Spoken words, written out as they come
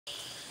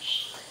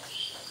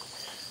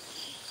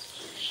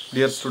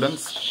Dear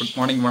students, good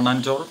morning one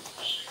and all.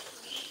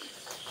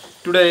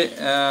 Today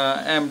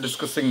I am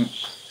discussing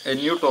a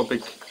new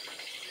topic,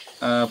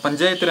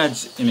 Panchayati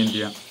Raj in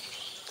India.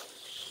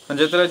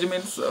 Panchayati Raj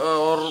means,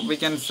 or we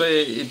can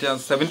say it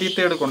is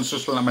 73rd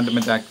Constitutional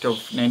Amendment Act of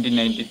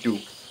 1992.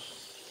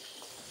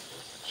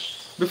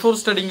 Before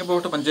studying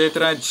about Panchayati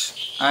Raj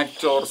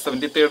Act or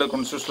 73rd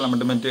Constitutional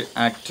Amendment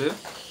Act,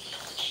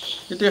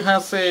 it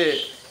has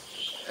a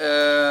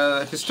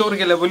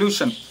historical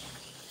evolution.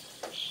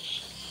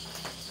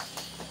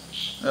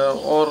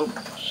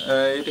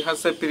 It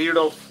has a period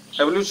of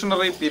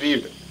evolutionary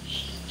period.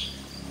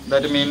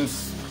 That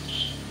means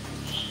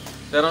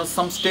there are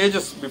some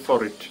stages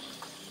before it.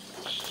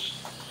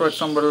 For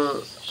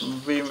example,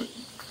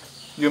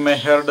 you may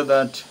heard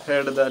that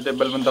the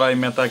Balwant Rai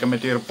Mehta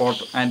Committee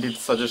report and its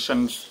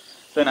suggestions,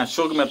 then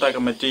Ashok Mehta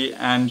Committee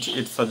and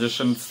its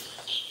suggestions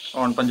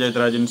on Panchayati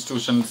Raj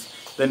institutions,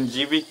 then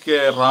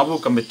G.V.K. Rao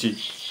Committee,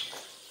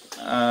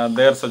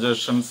 their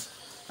suggestions,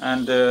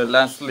 and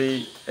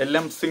lastly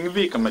L.M.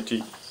 Singhvi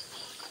Committee.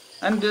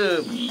 And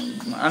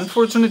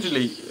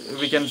unfortunately,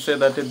 we can say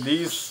that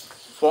these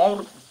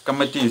four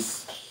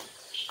committees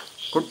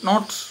could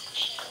not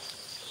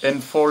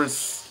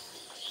enforce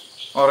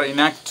or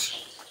enact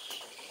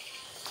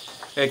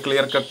a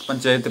clear-cut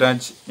Panchayati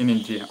Raj in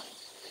India.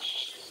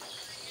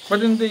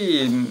 But in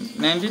the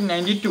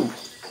 1992,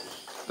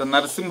 the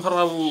Narasimha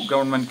Rao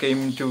government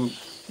came to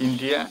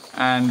India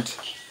and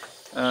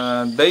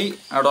they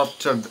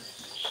adopted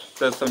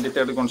the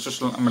 73rd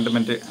Constitutional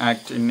Amendment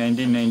Act in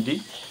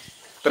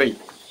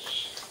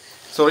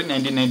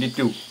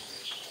 1992.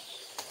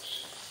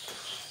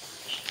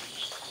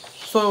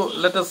 So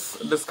let us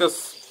discuss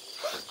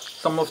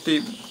some of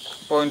the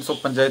points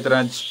of Panchayati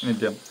Raj in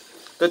India.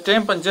 The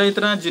term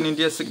Panchayati Raj in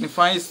India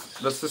signifies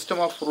the system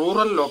of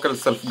rural local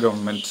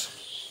self-government.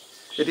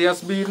 It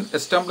has been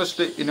established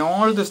in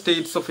all the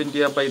states of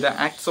India by the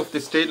acts of the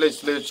state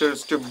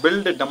legislatures to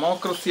build a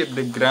democracy at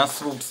the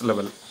grassroots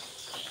level.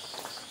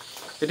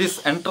 It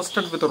is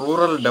entrusted with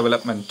rural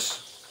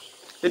development.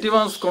 It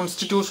was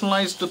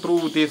constitutionalized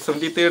through the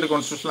 73rd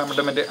Constitutional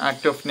Amendment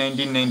Act of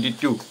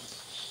 1992.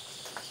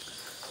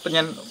 അപ്പോൾ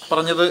ഞാൻ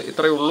പറഞ്ഞത്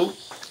ഇത്രയേ ഉള്ളൂ.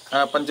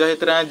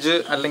 പഞ്ചായത്ത് രാജ്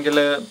അല്ലെങ്കിൽ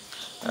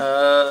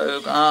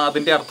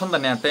അതിൻ്റെ അർത്ഥം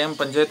തന്നെ term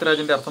panchayat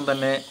രാജിൻ്റെ അർത്ഥം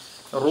തന്നെ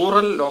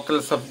റൂറൽ ലോക്കൽ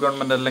സെൽഫ്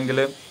ഗവൺമെൻറ് അല്ലെങ്കിൽ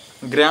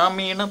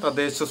ഗ്രാമീണ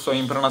തദ്ദേശ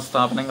സ്വയംഭരണ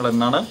സ്ഥാപനങ്ങൾ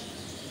എന്നാണ്.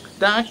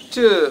 The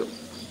act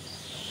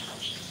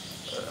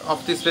of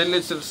the state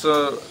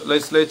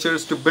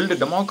legislatures to build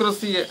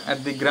democracy at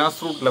the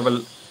grassroots level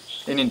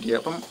in India.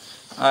 അപ്പം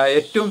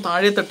ഏറ്റവും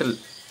താഴെത്തട്ടിൽ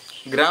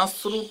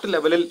ഗ്രാസ് റൂട്ട്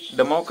ലെവലിൽ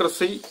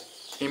ഡെമോക്രസി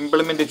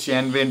ഇംപ്ലിമെൻ്റ്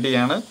ചെയ്യാൻ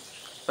വേണ്ടിയാണ്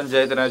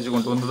പഞ്ചായത്ത് രാജ്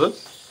കൊണ്ടുവന്നത്.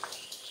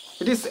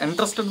 It is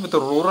entrusted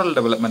with rural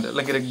development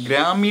അല്ലെങ്കിൽ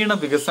ഗ്രാമീണ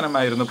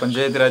വികസനമായിരുന്നു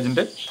പഞ്ചായത്ത്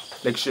രാജിൻ്റെ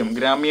ലക്ഷ്യം.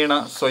 ഗ്രാമീണ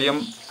സ്വയം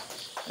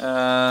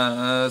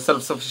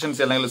സെൽഫ്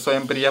സഫിഷ്യൻസി അല്ലെങ്കിൽ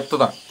സ്വയം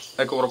പര്യാപ്തത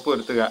ഒക്കെ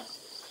ഉറപ്പുവരുത്തുക.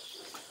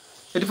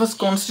 It was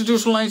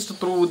constitutionalized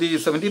through the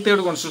 73rd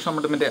Constitutional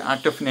Amendment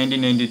Act of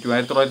 1992.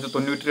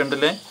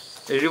 1992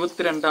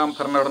 72ാം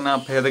ഭരണഘടനാ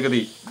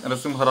ഭേദഗതി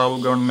നരസിംഹ റാവു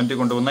ഗവൺമെൻറ്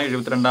കൊണ്ടുവന്ന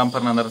 72ാം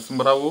ഭരണ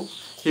Narasimha Rao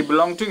he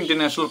belong to Indian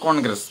national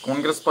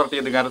Congress party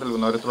അധികാരത്തിൽ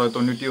വന്നു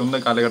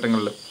 1991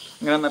 കാലഘട്ടങ്ങളിൽ.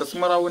 ഇങ്ങനെ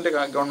നരസിംഹ റാവുവിൻ്റെ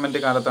ഗവൺമെൻറ്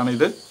കാലത്താണ്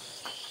ഇത്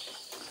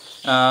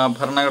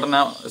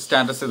ഭരണഘടനാ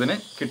സ്റ്റാറ്റസ് ഇതിന്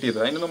കിട്ടിയത്.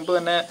 അതിന് മുമ്പ്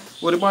തന്നെ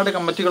ഒരുപാട്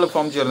കമ്മിറ്റികൾ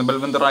ഫോം ചെയ്യായിരുന്നു.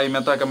 ബൽവന്ത് റായ്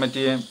മെഹ്ത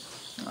കമ്മിറ്റിയെ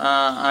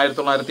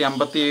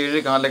 1957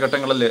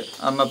 കാലഘട്ടങ്ങളിൽ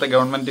അന്നത്തെ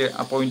ഗവൺമെൻറ്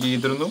അപ്പോയിൻറ്റ്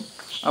ചെയ്തിരുന്നു.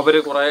 അവർ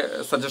കുറേ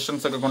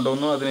സജഷൻസ് ഒക്കെ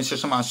കൊണ്ടുവന്നു.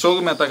 അതിനുശേഷം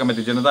അശോക് മെഹ്ത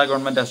കമ്മിറ്റി, ജനതാ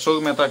ഗവൺമെൻറ്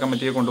അശോക് മെഹ്ത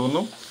കമ്മിറ്റിയെ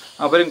കൊണ്ടുവന്നു.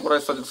 അവരും കുറേ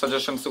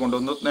സജഷൻസ്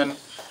കൊണ്ടുവന്നു. ദെൻ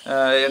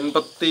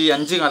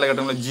 85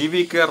 കാലഘട്ടങ്ങളിൽ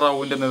G.V.K.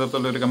 റാവുവിൻ്റെ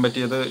നേതൃത്വത്തിലുള്ള ഒരു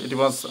കമ്മിറ്റി, അത് it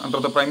was under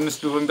the prime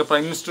minister during the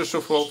prime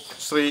ministership of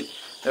Shri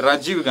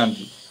Rajeev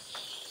Gandhi.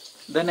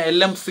 Then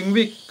L.M.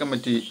 Singhvi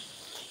committee,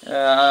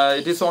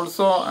 it is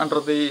also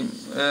under the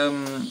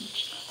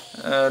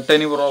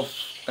tenure of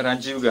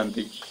Rajeev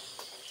Gandhi.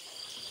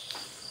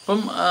 അപ്പം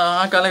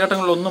ആ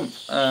കാലഘട്ടങ്ങളിലൊന്നും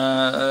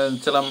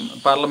ചില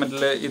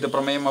പാർലമെൻറ്റിൽ ഇത്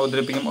പ്രമേയം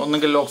അവതരിപ്പിക്കും,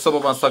 ഒന്നുകിൽ ലോക്സഭ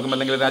പാസ്സാക്കും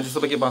അല്ലെങ്കിൽ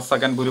രാജ്യസഭയ്ക്ക്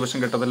പാസ്സാക്കാൻ ഭൂരിപക്ഷം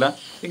കിട്ടത്തില്ല.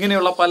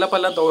 ഇങ്ങനെയുള്ള പല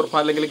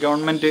ദൗർഭാഗ്യം അല്ലെങ്കിൽ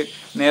ഗവൺമെൻറ്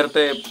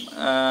നേരത്തെ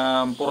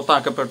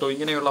പുറത്താക്കപ്പെട്ടു.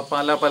 ഇങ്ങനെയുള്ള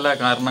പല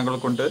കാരണങ്ങൾ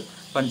കൊണ്ട്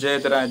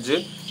പഞ്ചായത്ത് രാജ്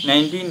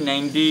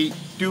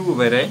 1992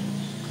 വരെ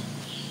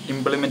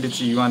ഇംപ്ലിമെൻ്റ്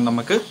ചെയ്യുവാൻ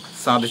നമുക്ക്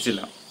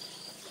സാധിച്ചില്ല.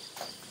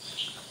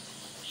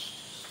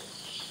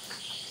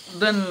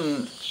 Then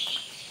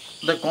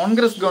the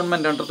Congress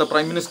government under the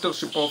Prime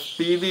Ministership of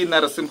P.V.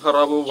 Narasimha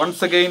Rao once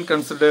again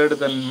considered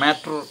the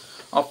matter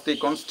of the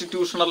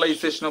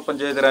constitutionalization of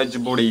Panchayati Raj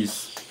bodies.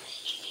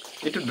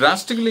 It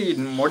drastically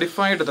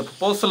modified the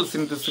proposals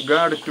in this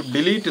regard to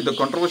delete the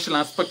controversial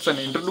aspects and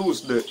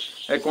introduced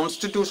a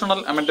constitutional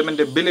amendment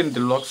bill in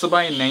the Lok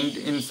Sabha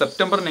in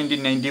September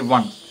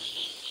 1991.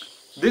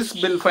 This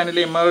bill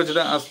finally emerged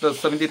as the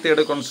 73rd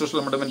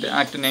Constitutional Amendment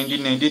Act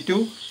 1992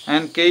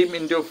 and came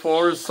into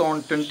force on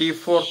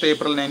 24th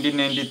April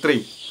 1993.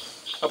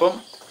 അപ്പം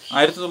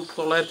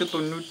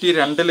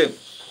 1992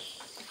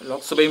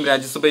 ലോക്സഭയും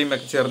രാജ്യസഭയും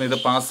ഒക്കെ ചേർന്ന് ഇത്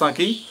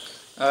പാസ്സാക്കി.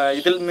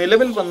 ഇതിൽ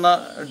നിലവിൽ വന്ന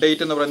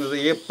date എന്ന് പറയുന്നത്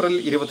ഏപ്രിൽ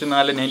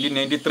 24,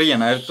 1993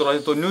 ആണ്.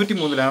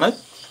 1993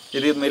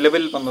 ഇത്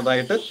നിലവിൽ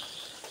വന്നതായിട്ട്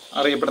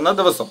അറിയപ്പെടുന്ന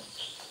ദിവസം.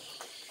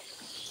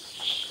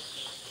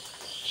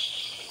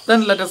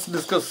 Then let us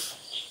discuss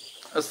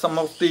some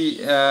of the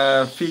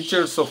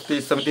features of the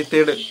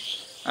 73rd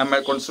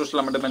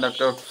Constitutional Amendment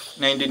Act of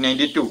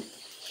 1992.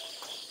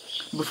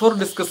 Before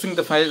discussing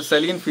the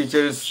salient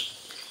features,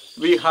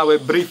 we have a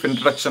brief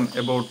introduction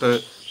about the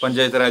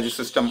Panchayati Raj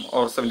system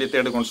or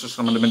 73rd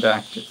Constitutional Amendment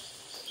Act.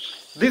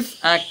 This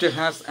act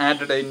has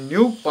added a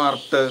new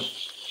part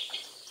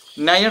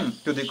 9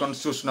 to the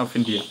Constitution of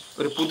India.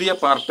 ഒരു പുതിയ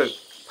part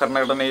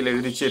ഭരണഘടനയിൽ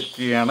എഴുതി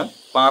ചേർക്കുകയാണ്,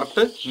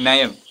 part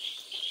 9.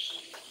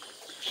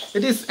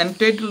 It is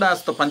entitled as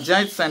the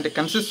Panchayats and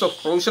consists of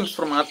provisions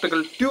from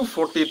Article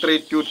 243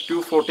 to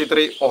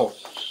 243O.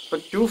 അപ്പോൾ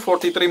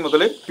 243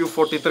 മുതൽ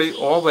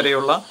 243O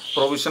വരെയുള്ള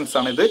provisions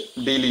ആണ് ഇത്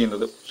ഡീൽ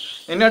ചെയ്യുന്നത്.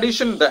 In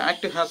addition, the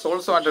Act has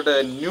also added a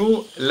new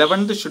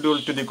 11th schedule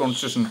to the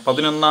Constitution.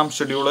 11ാം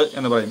schedule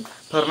എന്ന് പറയും.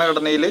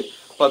 ഭരണഘടനയിൽ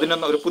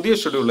 11 ഒരു പുതിയ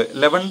ഷെഡ്യൂൾ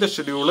 11th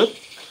ഷെഡ്യൂൾ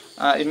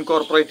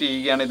ഇൻകോർപ്പറേറ്റ്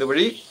ചെയ്യുകയാണ്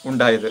ഇതുവഴി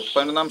ഉണ്ടായത്.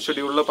 11ാം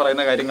ഷെഡ്യൂളിൽ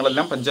പറയുന്ന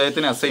കാര്യങ്ങളെല്ലാം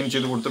പഞ്ചായത്തിന് അസൈൻ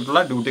ചെയ്ത്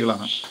കൊടുത്തിട്ടുള്ള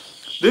ഡ്യൂട്ടികളാണ്.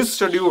 This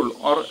schedule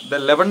or the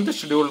 11th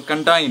schedule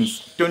contains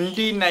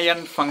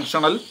 29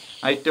 functional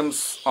items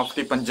of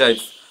the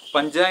panchayats.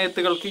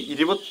 പഞ്ചായത്തുകൾക്ക്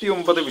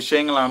 29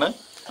 വിഷയങ്ങളാണ്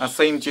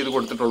അസൈൻ ചെയ്ത്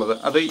കൊടുത്തിട്ടുള്ളത്.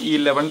 അത് ഈ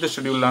 11th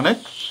ഷെഡ്യൂളിലാണ്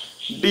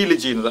ഡീൽ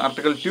ചെയ്യുന്നത്.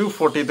 Article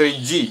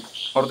 243G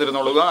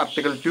ഓർത്തിരുന്നോളുക.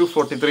 ആർട്ടിക്കിൾ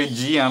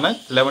 243G ആണ്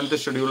 11th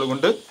ഷെഡ്യൂൾ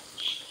കൊണ്ട്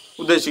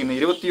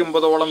ഉദ്ദേശിക്കുന്നത്.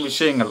 29ഓളം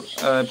വിഷയങ്ങൾ,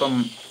 ഇപ്പം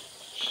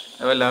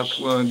വല്ല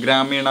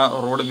ഗ്രാമീണ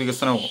റോഡ്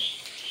വികസനമോ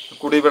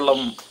കുടിവെള്ളം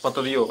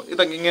പദ്ധതിയോ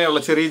ഇതൊക്കെ ഇങ്ങനെയുള്ള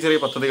ചെറിയ ചെറിയ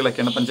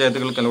പദ്ധതികളൊക്കെയാണ്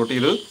പഞ്ചായത്തുകൾക്ക് അലോട്ട്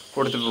ചെയ്ത്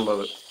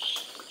കൊടുത്തിട്ടുള്ളത്.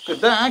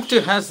 The Act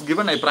has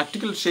given a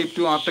practical shape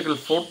to Article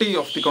 40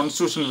 of the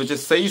Constitution, which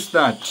says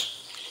that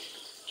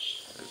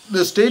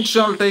the state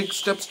shall take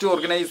steps to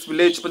organize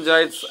village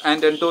panchayats and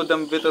endow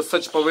them with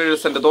such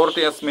powers and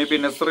authority as may be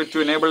necessary to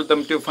enable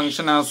them to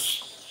function as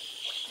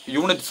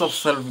units of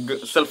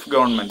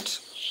self-government.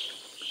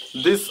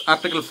 This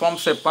article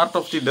forms a part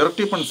of the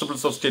directive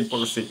principles of state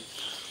policy.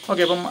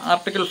 Okay, അപ്പം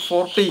article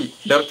 40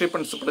 directive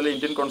പ്രിൻസിപ്പിളിലെ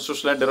Indian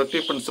കോൺസ്റ്റിറ്റ്യൂഷനിലെ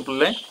directive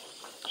പ്രിൻസിപ്പിളിലെ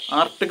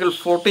article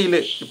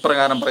 40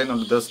 ഇപ്രകാരം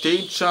പറയുന്നുണ്ട്: the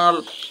state shawl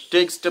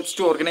take steps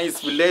to organise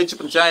village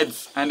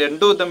പഞ്ചായത്സ് and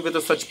endo dum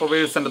with such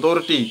powers and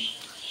authority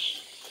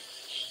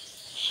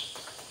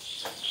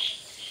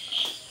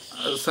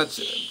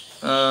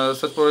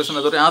such powers and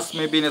authority as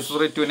may be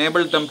necessary to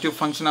enable them to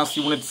function as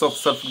units of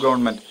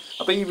self-government.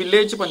 അപ്പോൾ ഈ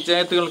village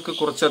പഞ്ചായത്തുകൾക്ക്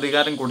കുറച്ച്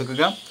അധികാരം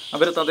കൊടുക്കുക,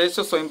 അവർ തദ്ദേശ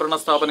സ്വയംഭരണ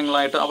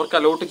സ്ഥാപനങ്ങളായിട്ട് അവർക്ക്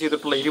allot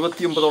ചെയ്തിട്ടുള്ള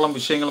 29ഓളം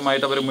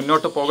വിഷയങ്ങളുമായിട്ട് അവർ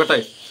മുന്നോട്ട് പോകട്ടെ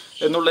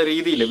എന്നുള്ള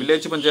രീതിയിൽ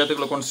വില്ലേജ്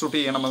പഞ്ചായത്തുകൾ കോൺസ്റ്റിറ്റ്യൂട്ട്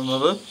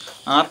ചെയ്യണമെന്നത്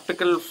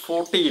ആർട്ടിക്കിൾ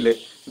 40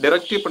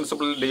 ഡയറക്റ്റീവ്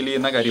പ്രിൻസിപ്പിളിൽ ഡീൽ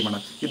ചെയ്യുന്ന കാര്യമാണ്.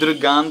 ഇതൊരു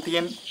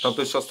ഗാന്ധിയൻ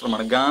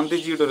തത്വശാസ്ത്രമാണ്.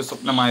 ഗാന്ധിജിയുടെ ഒരു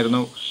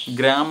സ്വപ്നമായിരുന്നു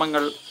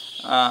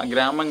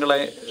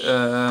ഗ്രാമങ്ങളെ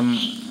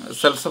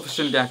സെൽഫ്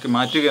സഫിഷ്യൻ്റ് ആക്കി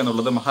മാറ്റുക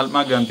എന്നുള്ളത്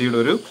മഹാത്മാഗാന്ധിയുടെ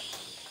ഒരു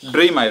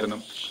ഡ്രീമായിരുന്നു.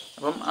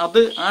 അപ്പം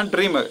ആ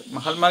ഡ്രീം,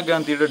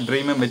 മഹാത്മാഗാന്ധിയുടെ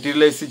ഡ്രീം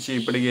മെറ്റീരിയലൈസ്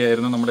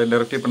ചെയ്യപ്പെടുകയായിരുന്നു നമ്മുടെ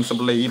ഡയറക്റ്റീവ്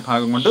പ്രിൻസിപ്പിളിലെ ഈ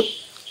ഭാഗം കൊണ്ട്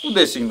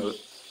ഉദ്ദേശിക്കുന്നത്.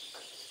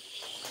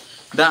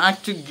 The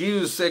act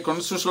gives A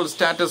constitutional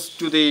status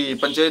to the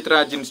panchayat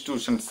Raj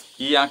institutions.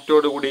 ഈ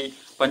ആക്ടോടുകൂടി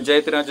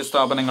പഞ്ചായത്ത് രാജ്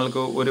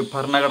സ്ഥാപനങ്ങൾക്ക് ഒരു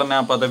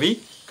ഭരണഘടനാ പദവി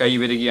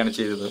കൈവരികയാണ്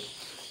ചെയ്തത്.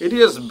 It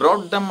has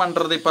brought them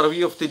under the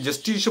purview of the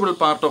justiciable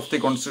part of the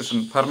constitution.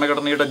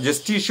 ഭരണഘടനയുടെ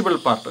ജസ്റ്റീഷ്യബിൾ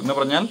പാർട്ട് എന്ന്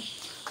പറഞ്ഞാൽ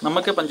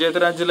നമുക്ക് പഞ്ചായത്ത്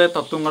രാജിലെ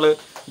തത്വങ്ങൾ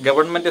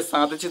ഗവൺമെൻറ്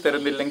സാധിച്ചു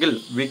തരുന്നില്ലെങ്കിൽ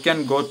we can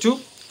go to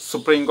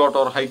supreme court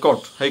or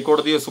high court.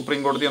 ഹൈക്കോടതിയോ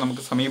supreme കോടതിയോ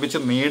നമുക്ക്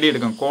സമീപിച്ച്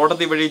നേടിയെടുക്കാം.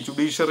 കോടതി വഴി,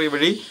 ജുഡീഷ്യറി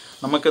വഴി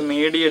നമുക്ക്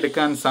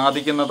നേടിയെടുക്കാൻ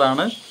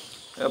സാധിക്കുന്നതാണ്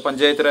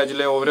പഞ്ചായത്ത്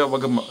രാജിലെ ഓരോ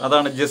വകുപ്പ്.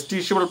 അതാണ്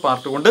ജസ്റ്റീഷ്യബിൾ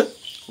പാർട്ട് കൊണ്ട്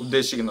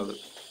ഉദ്ദേശിക്കുന്നത്.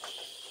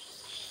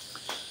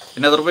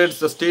 In other words,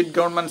 the state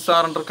governments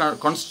are under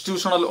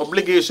constitutional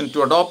obligation to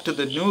adopt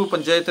the new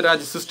Panchayati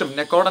Raj system in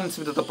accordance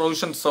with the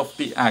provisions of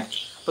the Act.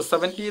 ഇപ്പോൾ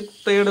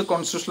 73rd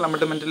കോൺസ്റ്റിറ്റ്യൂഷണൽ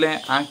അമെൻഡ്മെൻറ്റിലെ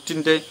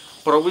ആക്ടിൻ്റെ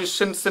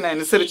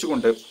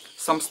പ്രൊവിഷൻസിനനുസരിച്ചുകൊണ്ട്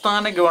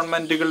സംസ്ഥാന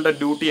ഗവൺമെൻറ്റുകളുടെ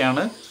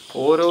ഡ്യൂട്ടിയാണ്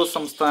ഓരോ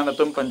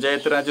സംസ്ഥാനത്തും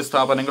പഞ്ചായത്ത് രാജ്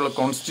സ്ഥാപനങ്ങൾ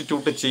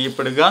കോൺസ്റ്റിറ്റ്യൂട്ട്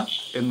ചെയ്യപ്പെടുക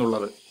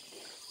എന്നുള്ളത്,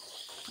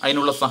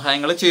 അതിനുള്ള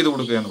സഹായങ്ങൾ ചെയ്തു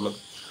കൊടുക്കുക എന്നുള്ളത്.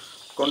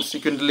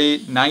 Consequently,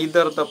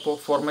 neither the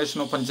formation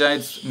of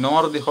panchayats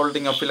nor the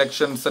holding of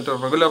elections at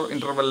regular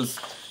intervals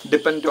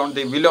depend on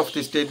the will of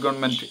the state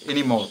government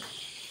anymore.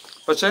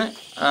 പക്ഷേ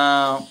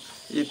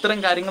ഇത്തരം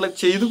കാര്യങ്ങൾ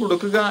ചെയ്തു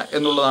കൊടുക്കുക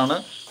എന്നുള്ളതാണ്.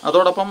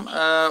 അതോടൊപ്പം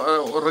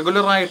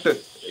റെഗുലറായിട്ട്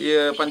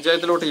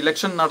പഞ്ചായത്തിലോട്ട്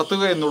ഇലക്ഷൻ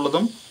നടത്തുക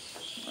എന്നുള്ളതും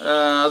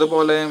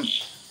അതുപോലെ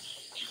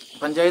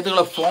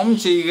പഞ്ചായത്തുകളെ ഫോം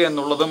ചെയ്യുക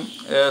എന്നുള്ളതും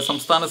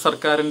സംസ്ഥാന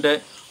സർക്കാരിൻ്റെ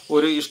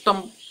ഒരു ഇഷ്ടം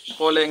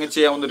പോലെ അങ്ങ്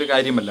ചെയ്യാവുന്നൊരു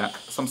കാര്യമല്ല.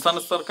 സംസ്ഥാന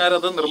സർക്കാർ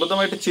അത്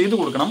നിർബന്ധമായിട്ട് ചെയ്തു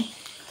കൊടുക്കണം.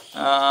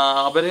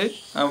 അവർ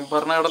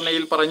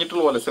ഭരണഘടനയിൽ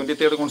പറഞ്ഞിട്ടുള്ള പോലെ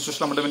 73rd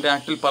കോൺസ്റ്റിറ്റ്യൂഷണൽ അമെൻഡ്മെൻറ്റ്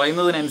ആക്ടിൽ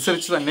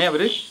പറയുന്നതിനനുസരിച്ച് തന്നെ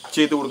അവർ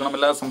ചെയ്തു കൊടുക്കണം.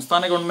 അല്ലാതെ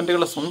സംസ്ഥാന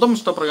ഗവൺമെൻറ്റുകളുടെ സ്വന്തം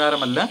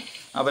ഇഷ്ടപ്രകാരമല്ല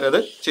അവരത്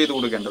ചെയ്തു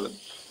കൊടുക്കേണ്ടത്.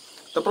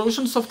 The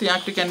provisions of the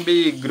Act can be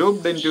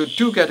grouped into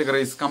two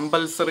categories,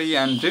 compulsory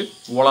and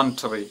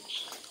voluntary.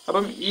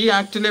 അപ്പം ഈ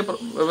ആക്ടിലെ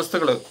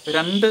വ്യവസ്ഥകൾ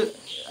രണ്ട്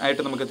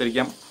ആയിട്ട് നമുക്ക്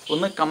തിരിക്കാം.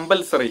 ഒന്ന്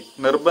കമ്പൽസറി,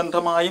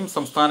 നിർബന്ധമായും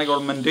സംസ്ഥാന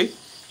ഗവൺമെൻറ്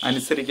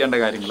അനുസരിക്കേണ്ട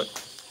കാര്യങ്ങൾ.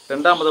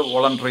 രണ്ടാമത്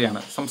വോളണ്ടറിയാണ്.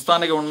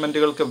 സംസ്ഥാന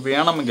ഗവൺമെൻറ്റുകൾക്ക്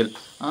വേണമെങ്കിൽ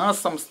ആ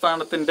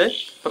സംസ്ഥാനത്തിൻ്റെ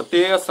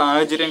പ്രത്യേക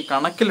സാഹചര്യം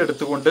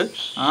കണക്കിലെടുത്തുകൊണ്ട്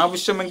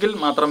ആവശ്യമെങ്കിൽ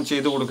മാത്രം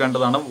ചെയ്തു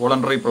കൊടുക്കേണ്ടതാണ്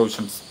വോളണ്ടറി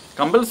പ്രൊവിഷൻസ്.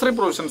 കമ്പൽസറി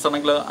പ്രൊവിഷൻസ്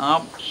ആണെങ്കിൽ ആ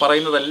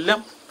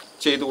പറയുന്നതെല്ലാം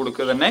ചെയ്തു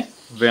കൊടുക്കുക തന്നെ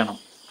വേണം.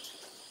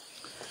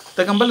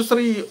 The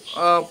compulsory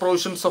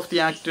provisions of the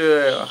Act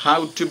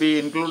have to be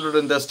included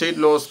in the state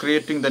laws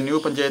creating the new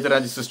Panchayati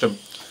Raj system.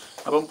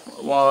 അപ്പം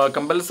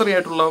കമ്പൽസറി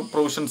ആയിട്ടുള്ള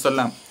പ്രൊവിഷൻസ്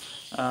എല്ലാം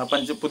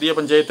പുതിയ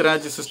പഞ്ചായത്ത്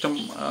രാജ് സിസ്റ്റം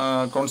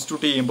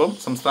കോൺസ്റ്റിറ്റ്യൂട്ട് ചെയ്യുമ്പം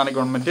സംസ്ഥാന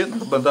ഗവൺമെൻറ്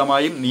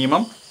നിർബന്ധമായും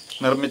നിയമം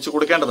നിർമ്മിച്ചു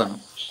കൊടുക്കേണ്ടതാണ്.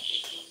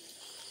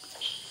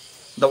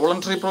 The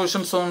voluntary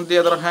provisions on the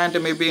other hand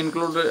may be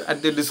included at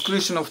the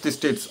discretion of the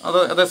states.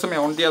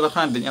 അതേസമയം on the other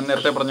hand, ഞാൻ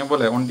നേരത്തെ പറഞ്ഞ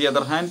പോലെ on the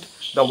other hand,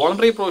 the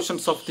voluntary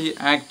provisions of the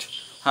Act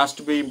has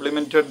to be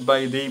implemented by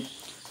the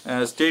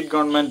state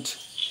government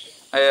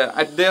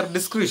at their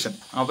discretion.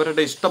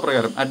 അവരുടെ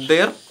ഇഷ്ടപ്രകാരം, at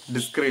their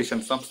discretion,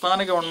 സംസ്ഥാന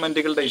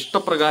ഗവൺമെൻറ്റുകളുടെ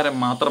ഇഷ്ടപ്രകാരം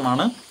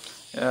മാത്രമാണ്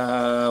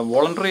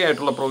വോളണ്ടറി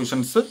ആയിട്ടുള്ള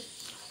പ്രൊവിഷൻസ്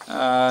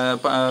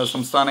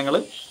സംസ്ഥാനങ്ങൾ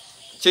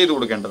ചെയ്തു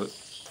കൊടുക്കേണ്ടത്.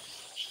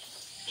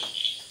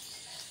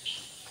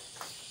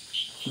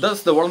 Thus,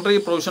 the voluntary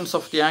provisions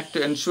of the Act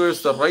ensures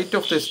the right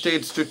of the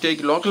states to take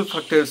local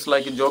factors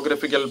like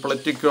geographical,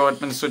 political,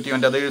 administrative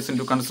and others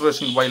into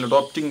consideration while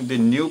adopting the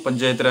new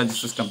Panchayati Raj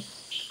system.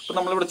 അപ്പോൾ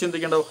നമ്മളിവിടെ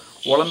ചിന്തിക്കേണ്ട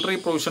voluntary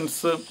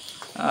provisions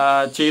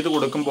ചെയ്തു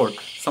കൊടുക്കുമ്പോൾ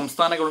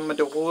സംസ്ഥാന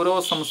government ഓരോ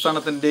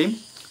സംസ്ഥാനത്തിൻ്റെയും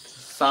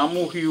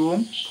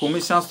സാമൂഹികവും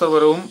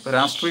ഭൂമിശാസ്ത്രപരവും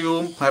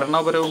രാഷ്ട്രീയവും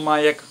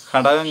ഭരണപരവുമായ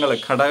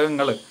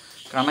ഘടകങ്ങൾ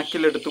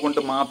കണക്കിലെടുത്തുകൊണ്ട്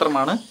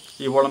മാത്രമാണ്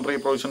ഈ വോളണ്ടറി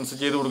പ്രൊവിഷൻസ്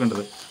ചെയ്തു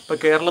കൊടുക്കേണ്ടത്. ഇപ്പോൾ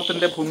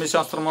കേരളത്തിൻ്റെ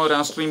ഭൂമിശാസ്ത്രമോ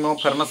രാഷ്ട്രീയമോ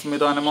ഭരണ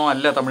സംവിധാനമോ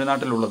അല്ല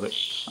തമിഴ്നാട്ടിലുള്ളത്.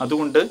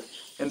 അതുകൊണ്ട്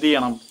എന്ത്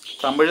ചെയ്യണം,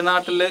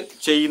 തമിഴ്നാട്ടിൽ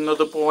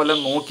ചെയ്യുന്നത് പോലെ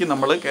നോക്കി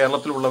നമ്മൾ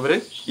കേരളത്തിലുള്ളവർ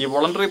ഈ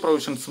വോളണ്ടറി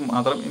പ്രൊവിഷൻസ്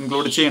മാത്രം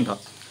ഇൻക്ലൂഡ് ചെയ്യേണ്ട.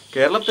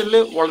 കേരളത്തിൽ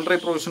വോളണ്ടറി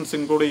പ്രൊവിഷൻസ്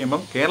ഇൻക്ലൂഡ്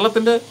ചെയ്യുമ്പം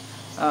കേരളത്തിൻ്റെ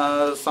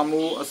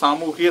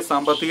സാമൂഹിക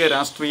സാമ്പത്തിക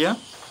രാഷ്ട്രീയ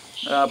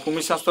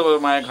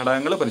ഭൂമിശാസ്ത്രപരമായ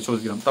ഘടകങ്ങൾ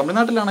പരിശോധിക്കണം.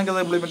 തമിഴ്നാട്ടിലാണെങ്കിൽ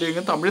അത് ഇംപ്ലിമെൻറ്റ്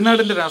ചെയ്യുമ്പോൾ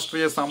തമിഴ്നാടിൻ്റെ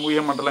രാഷ്ട്രീയ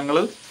സാമൂഹിക മണ്ഡലങ്ങൾ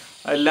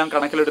എല്ലാം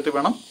കണക്കിലെടുത്ത്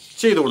വേണം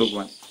ചെയ്തു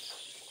കൊടുക്കുവാൻ.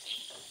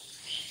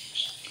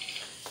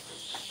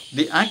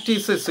 The Act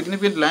is a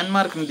significant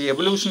landmark in the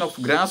evolution of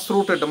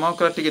grassroots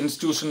democratic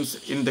institutions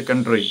in the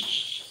country.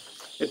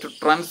 It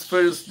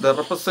transfers the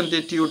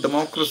representative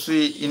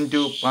democracy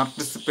into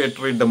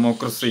participatory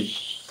democracy.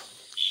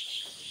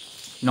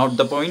 Note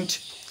the point.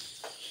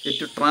 It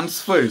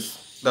transfers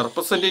the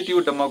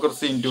representative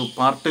democracy into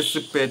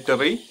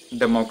participatory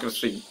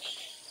democracy.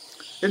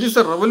 It is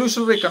a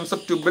revolutionary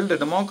concept to build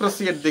a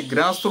democracy at the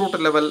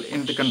grassroots level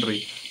in the country.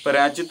 ഇപ്പോൾ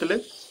രാജ്യത്തിൽ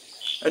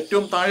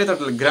ഏറ്റവും താഴെ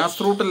തട്ടിൽ, grass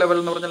root level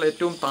എന്ന് പറഞ്ഞാൽ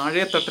ഏറ്റവും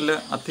താഴെ തട്ടിൽ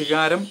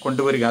അധികാരം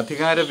കൊണ്ടുവരിക,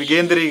 അധികാര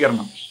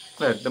വികേന്ദ്രീകരണം,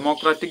 അല്ലേ,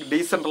 ഡെമോക്രാറ്റിക്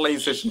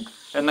ഡീസെൻട്രലൈസേഷൻ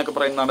എന്നൊക്കെ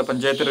പറയുന്നതാണ്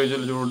പഞ്ചായത്ത്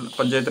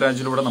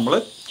രാജിലൂടെ നമ്മൾ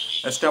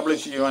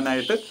എസ്റ്റാബ്ലിഷ്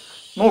ചെയ്യുവാനായിട്ട്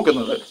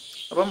നോക്കുന്നത്.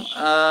 അപ്പം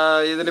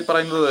ഇതിൽ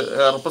പറയുന്നത്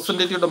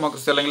റെപ്രസെൻറ്റേറ്റീവ്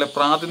ഡെമോക്രസി അല്ലെങ്കിൽ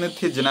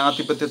പ്രാതിനിധ്യ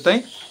ജനാധിപത്യത്തെ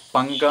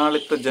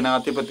പങ്കാളിത്ത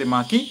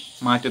ജനാധിപത്യമാക്കി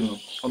മാറ്റുന്നു.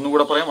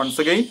 ഒന്നുകൂടെ പറയാം,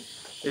 once again,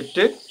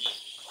 it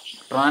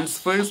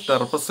transfers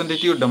the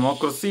representative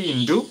democracy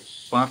into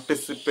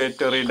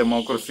participatory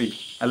democracy,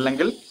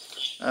 അല്ലെങ്കിൽ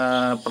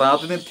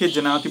പ്രാതിനിധ്യ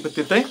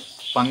ജനാധിപത്യത്തെ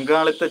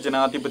പങ്കാളിത്ത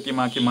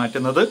ജനാധിപത്യമാക്കി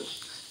മാറ്റുന്നത്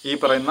ഈ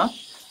പറയുന്ന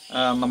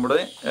നമ്മുടെ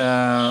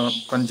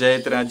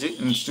പഞ്ചായത്ത് രാജ്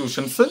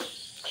ഇൻസ്റ്റിറ്റ്യൂഷൻസ്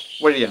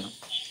വഴിയാണ്.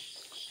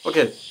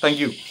 Okay,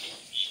 thank you.